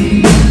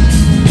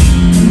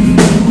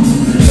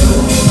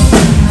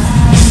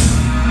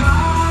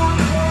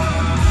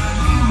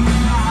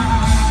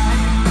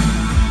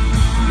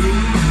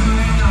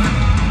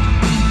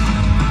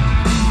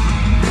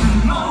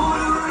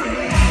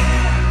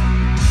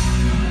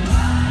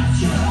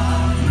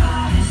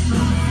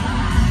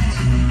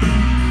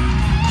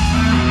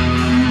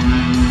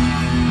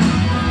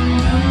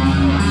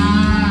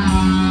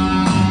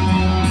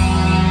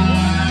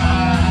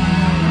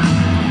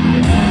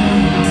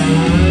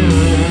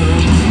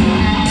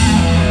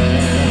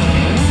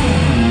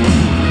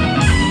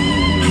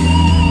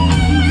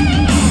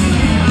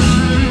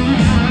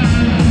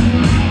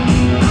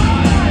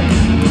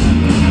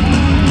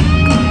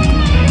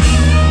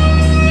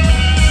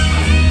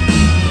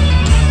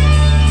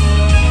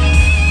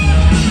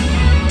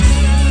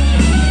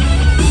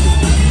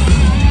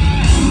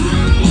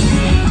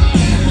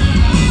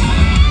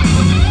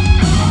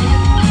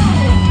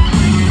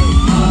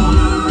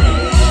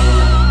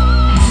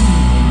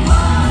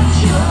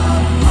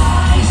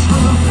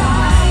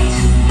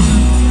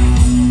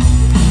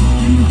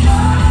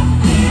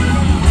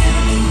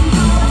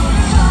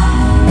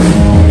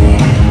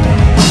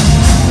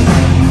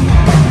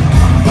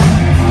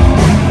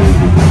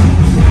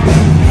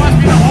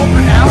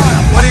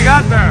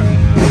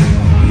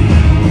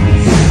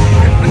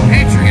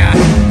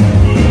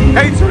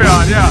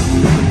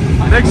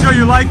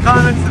 like,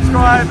 comment,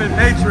 subscribe, and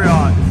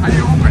Patreon. How do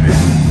you open it?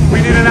 We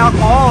need an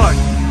alcoholic.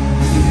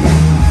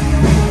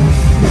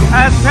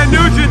 Ask Ted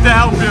Nugent to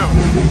help you.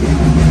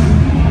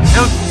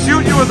 He'll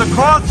shoot you with a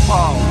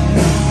crossbow.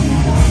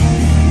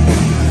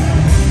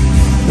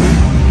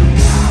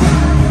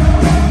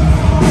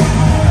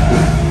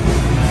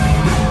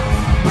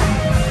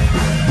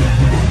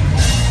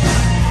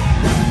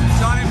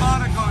 Johnny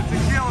Monaco,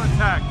 Tequila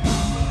Tech.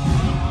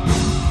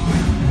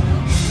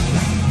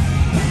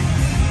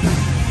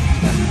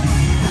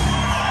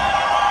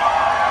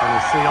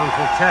 Gonna see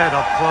Uncle Ted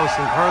up close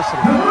and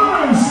personal.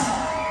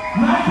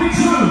 Might be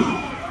true.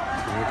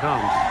 Here he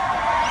comes.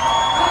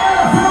 I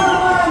got a friend of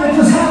mine that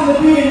just happened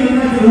to be in the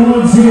neck of the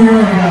woods here.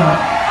 I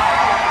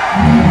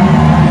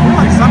feel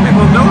like some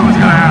people knew it was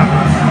gonna happen.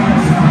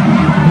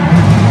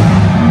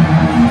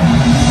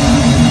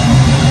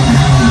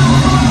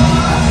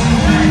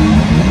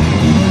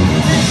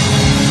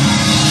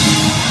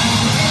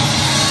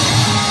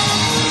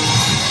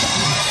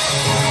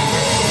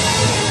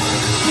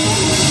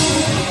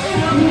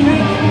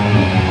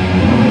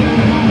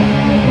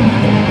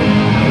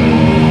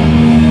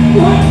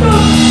 What the?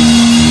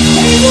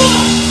 Hey,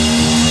 look!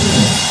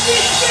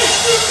 It's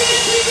Mr.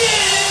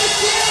 Michigan at the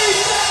Cherry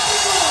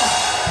Festival!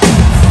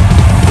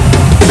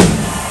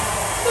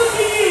 Look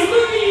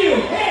at you!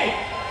 Hey!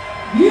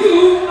 You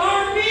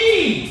are me!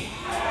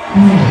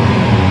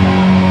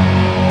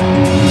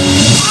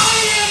 I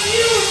am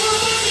you for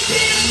what the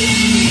damn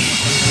need!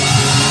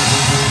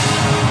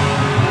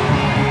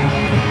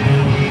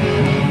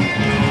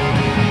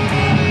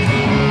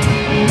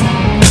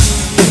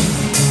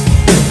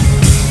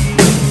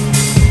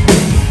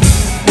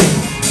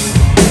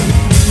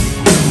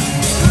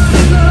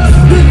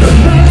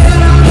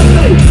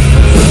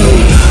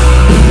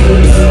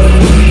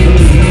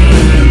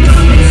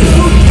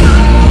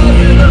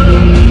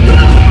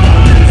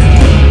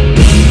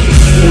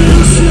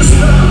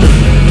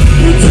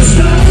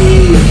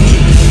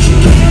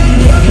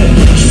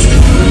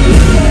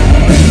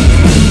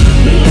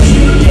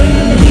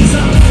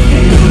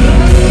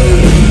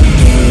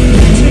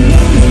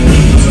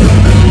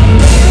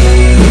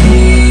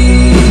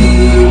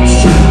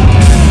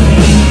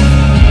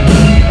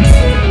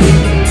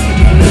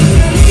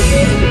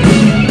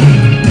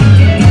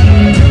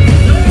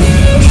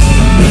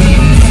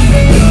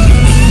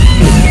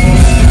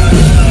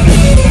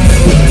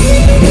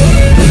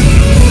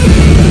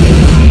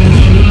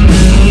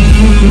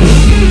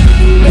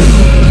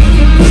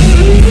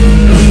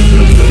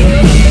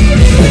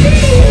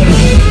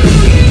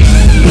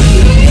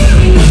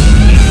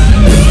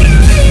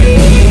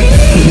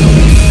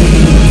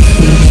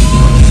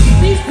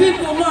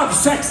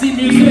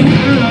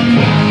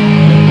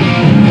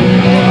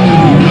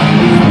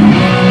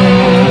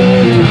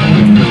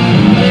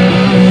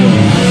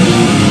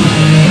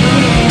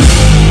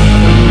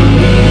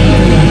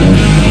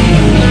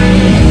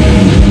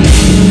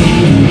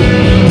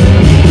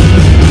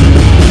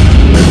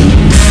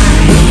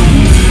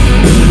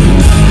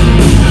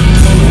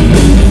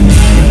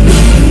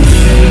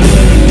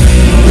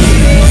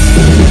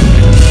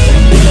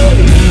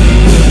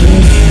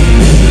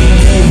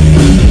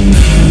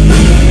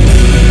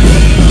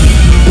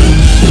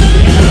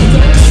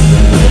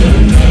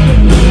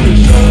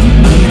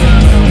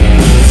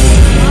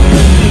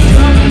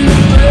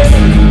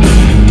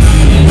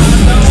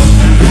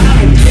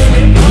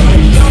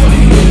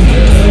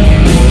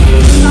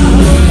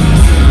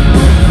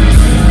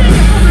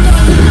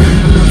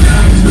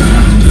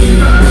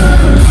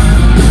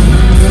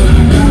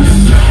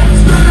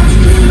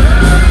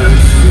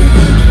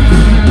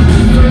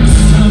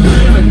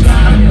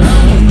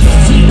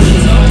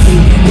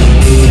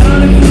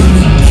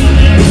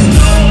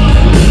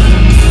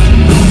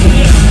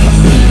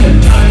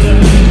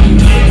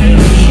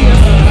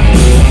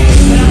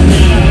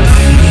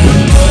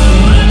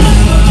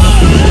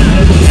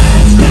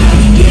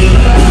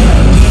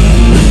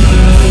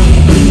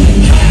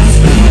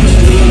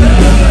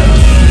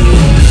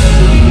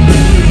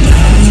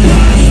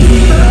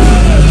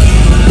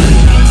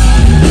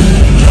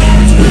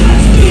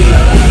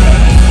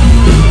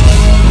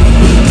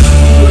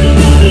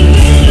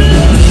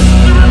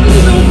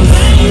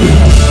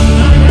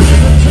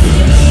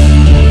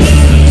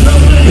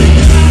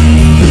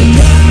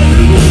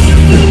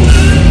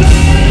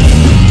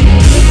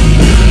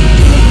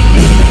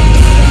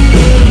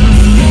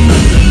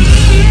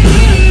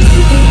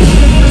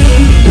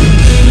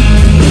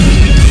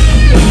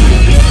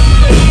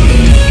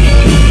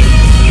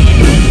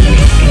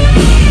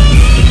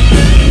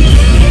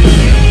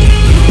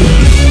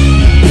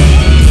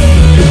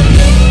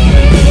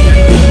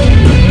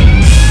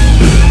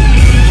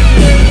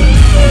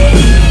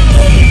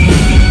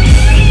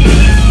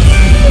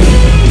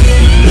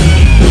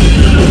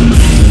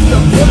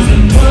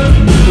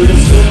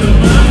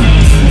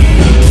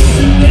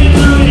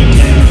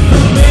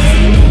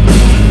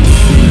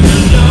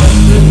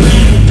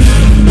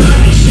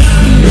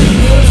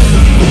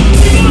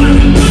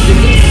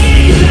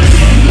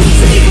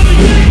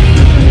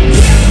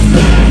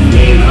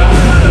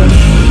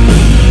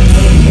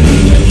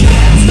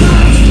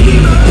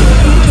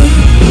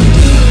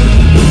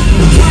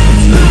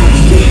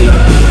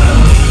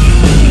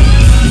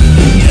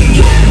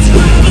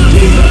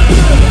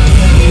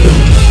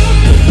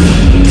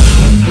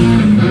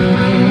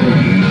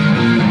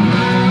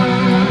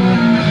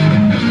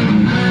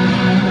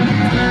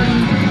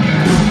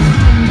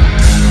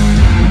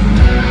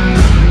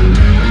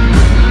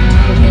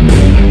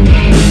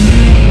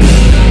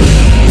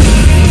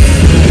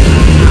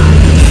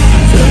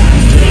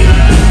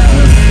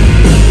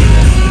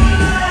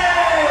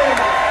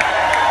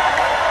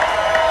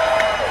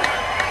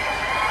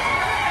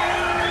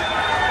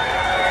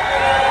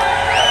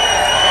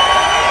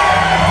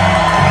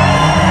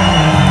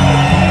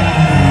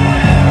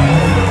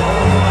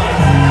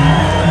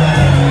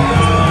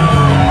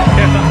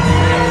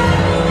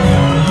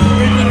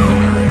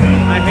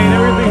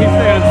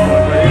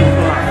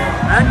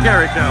 Here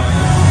we go.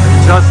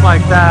 Just like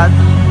that,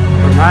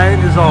 the night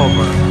is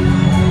over.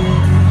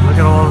 Look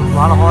at a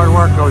lot of hard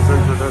work goes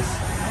into this.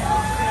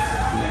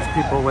 There's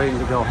people waiting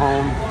to go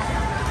home.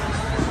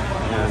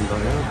 And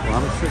yeah, a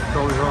lot of shit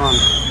goes on.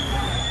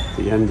 At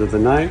the end of the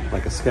night,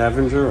 like a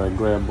scavenger, I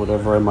grab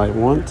whatever I might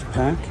want to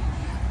pack,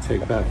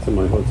 take back to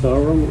my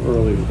hotel room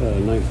early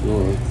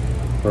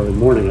early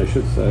morning, I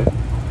should say.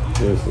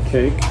 There's the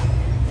cake.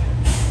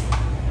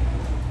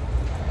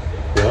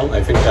 Well,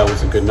 I think that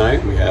was a good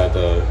night. We had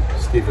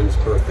Stephen's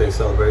birthday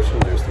celebration.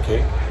 There's the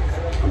cake.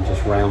 I'm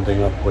just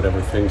rounding up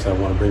whatever things I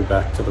want to bring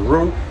back to the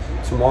room.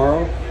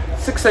 Tomorrow,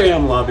 6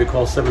 a.m. lobby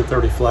call,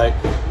 7:30 flight.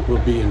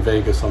 We'll be in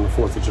Vegas on the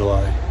 4th of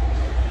July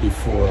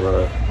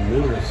before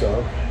noon or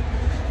so.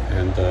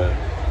 And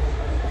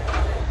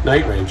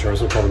Night Ranger,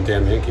 as we call them,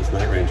 DAMN Yankees,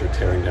 Night Ranger,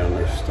 tearing down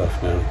their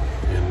stuff now.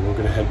 And we're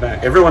going to head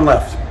back. Everyone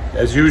left.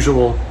 As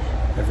usual,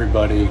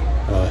 everybody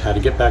had to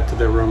get back to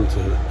their room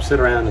to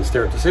sit around and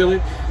stare at the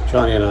ceiling.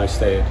 Johnny and I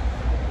stayed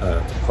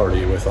to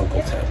party with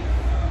Uncle Ted.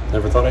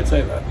 Never thought I'd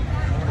say that.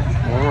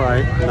 All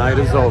right, night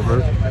is over.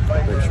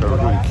 Make sure I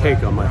don't have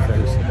cake on my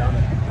face.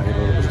 I ate a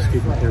little bit of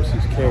Stephen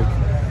Pearcy's cake.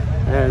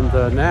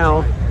 And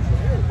now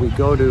we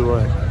go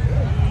to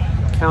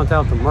count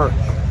out the merch.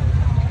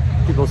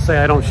 People say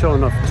I don't show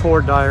enough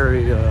tour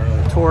diary,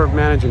 tour of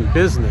managing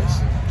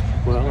business.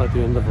 Well, at the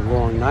end of a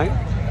long night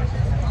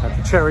at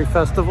the Cherry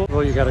Festival,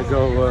 well, you got to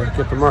go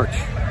get the merch.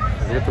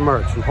 Get the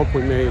merch, and hope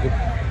we made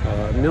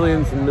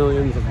millions and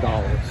millions of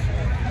dollars.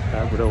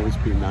 That would always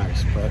be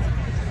nice, but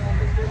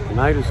the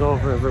night is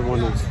over. Everyone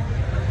is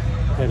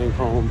heading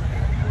home,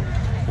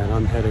 and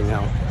I'm heading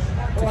out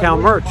to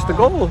count merch. The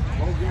goal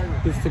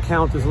is to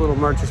count as little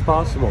merch as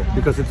possible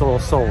because it's all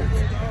sold.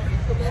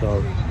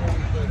 So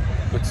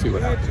let's see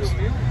what happens.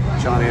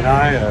 Johnny and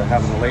I are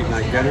having a late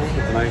night dinner with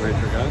the Night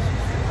Ranger guys,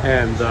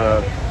 and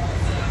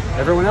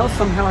everyone else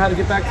somehow had to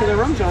get back to their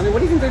room. Johnny, what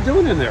do you think they're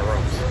doing in their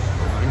rooms?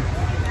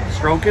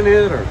 Stroking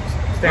it or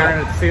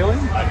staring at the ceiling?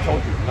 I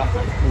told you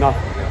nothing.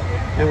 Nothing.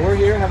 And we're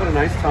here having a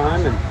nice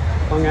time and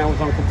hung out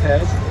with Uncle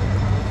Ted.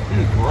 He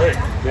was great.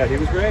 Yeah, he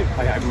was great.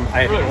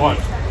 I really was.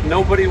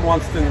 Nobody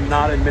wants to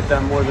not admit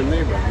that more than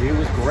me, but he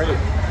was great.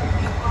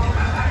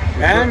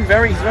 And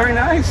he's very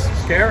nice.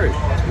 Scary.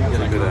 That's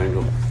a good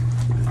angle.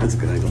 That's a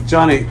good angle.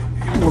 Johnny,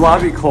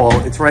 lobby call.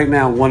 It's right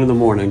now 1 in the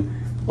morning.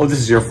 Oh, this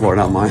is your floor,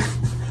 not mine.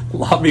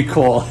 Lobby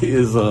call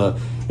is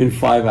in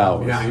 5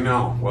 hours. Yeah, I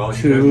know. Well,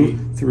 2,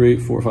 3,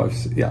 4, 5,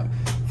 6, yeah.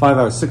 5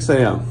 hours, 6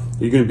 a.m.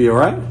 Are you going to be all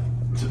right?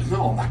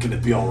 No, I'm not going to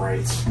be all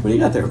right. What do you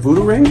got there?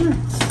 Voodoo Ranger?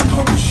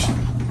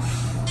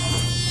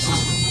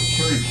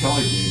 Carrie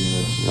Kelly gave me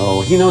this.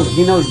 Oh, he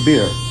knows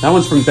beer. That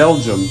one's from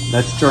Belgium.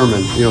 That's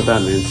German. You know what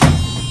that means.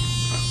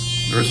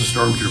 There's a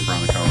stormtrooper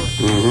on the cover.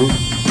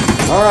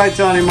 Mm-hmm. All right,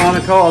 Johnny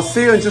Monaco. I'll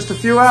see you in just a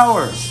few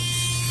hours.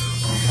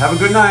 Have a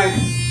good night.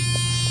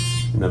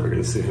 Never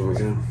going to see him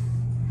again.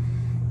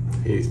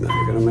 He's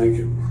never going to make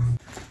it.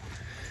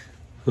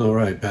 All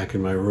right, back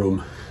in my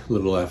room, a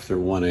little after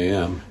 1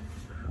 a.m.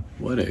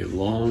 What a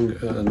long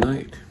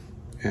night.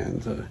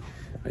 And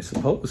I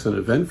suppose an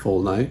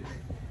eventful night,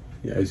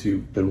 as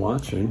you've been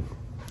watching.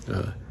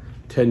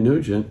 Ted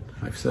Nugent,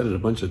 I've said it a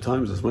bunch of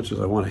times, as much as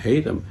I want to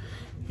hate him,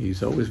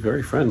 he's always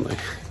very friendly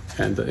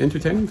and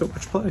entertaining to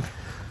watch play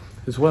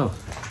as well.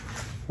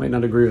 Might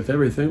not agree with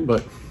everything,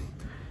 but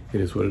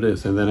it is what it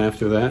is. And then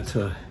after that,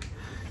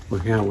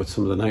 working out with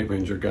some of the Night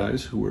Ranger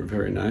guys who were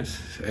very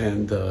nice.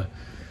 And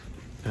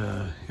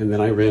then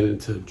I ran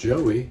into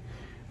Joey,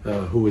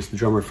 who was the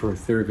drummer for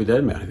Theory of a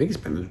Dead Man. I think he's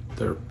been in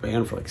their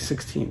band for like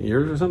 16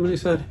 years or something, he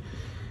said.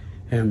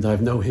 And I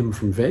know him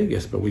from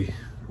Vegas, but we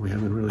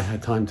haven't really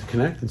had time to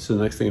connect. And so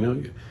the next thing you know,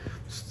 you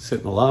sit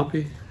in the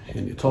lobby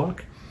and you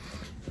talk.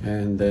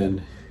 And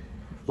then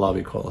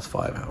lobby call is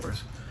 5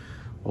 hours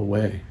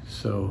away.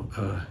 So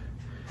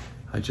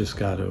I just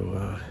got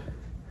to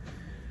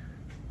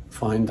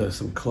find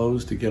some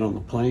clothes to get on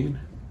the plane.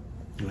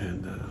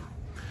 And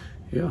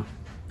yeah,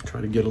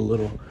 try to get a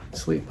little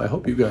sleep. I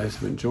hope you guys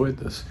have enjoyed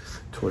this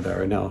tour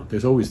diary. Now,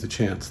 there's always the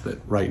chance that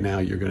right now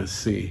you're going to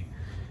see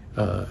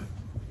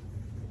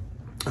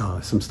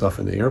some stuff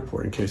in the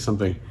airport in case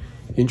something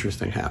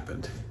interesting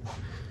happened.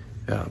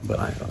 But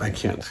I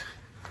can't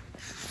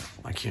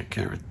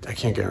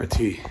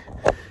guarantee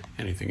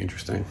anything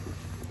interesting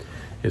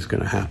is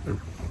going to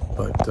happen.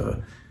 But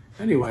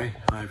anyway,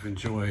 I've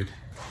enjoyed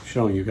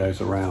showing you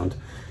guys around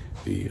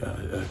the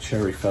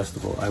Cherry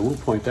Festival. I will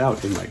point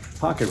out in my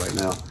pocket right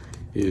now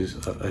is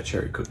a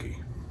cherry cookie,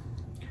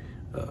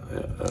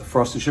 a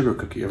frosted sugar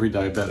cookie. Every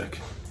diabetic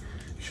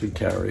should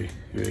carry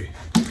a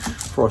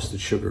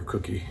frosted sugar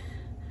cookie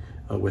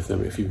with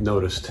them. If you've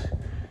noticed,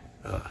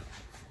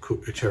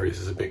 cherries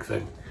is a big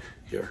thing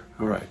here.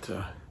 All right,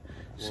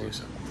 see you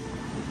soon.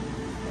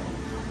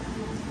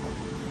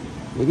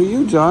 Look at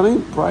you, Johnny,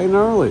 bright and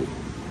early.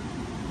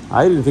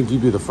 I didn't think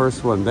you'd be the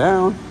first one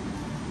down.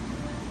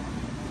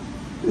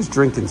 This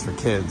drinking's for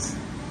kids.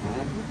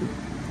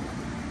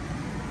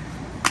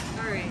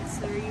 Alright,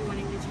 so are you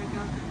wanting to check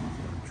out?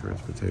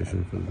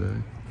 Transportation for the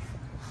day.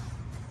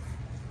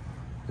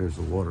 There's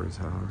the water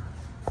tower.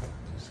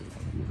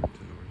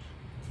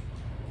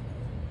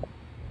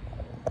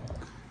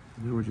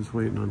 Now we're just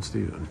waiting on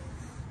Steven,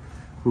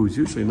 who's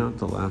usually not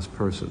the last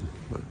person,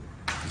 but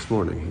this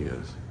morning he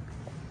is.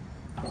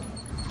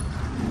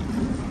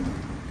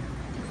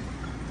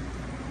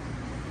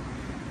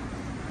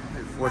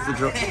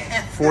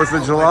 Fourth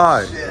of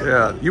July.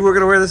 Yeah, you were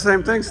gonna wear the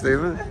same thing,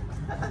 Steven.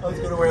 I was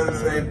gonna wear the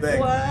same thing.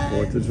 What?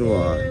 4th of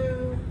July.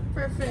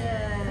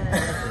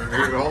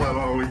 Perfect. Hold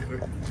on, you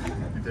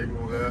take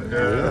all that. Yeah.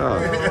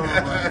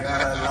 Oh my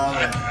God, I love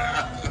it.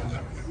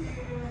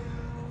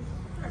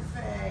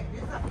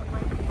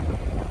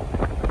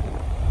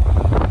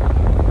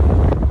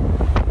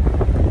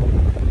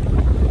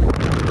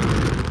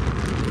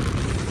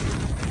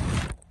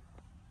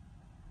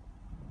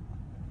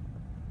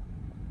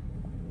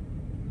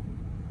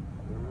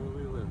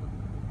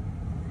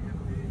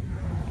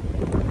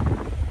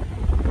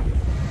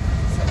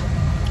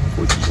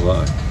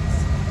 July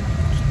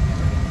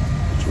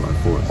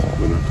 4th.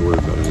 We don't have to worry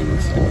about anything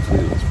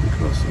between us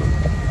because,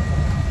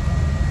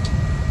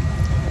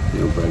 you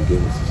know, Brad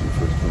gave us in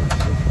first place.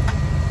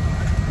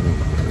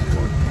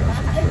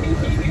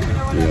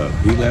 Yeah,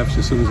 he laughed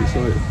as soon as he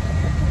saw you.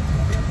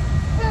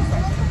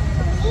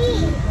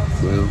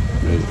 Well,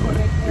 anyway,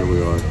 here we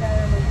are,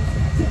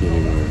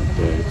 beginning our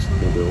day.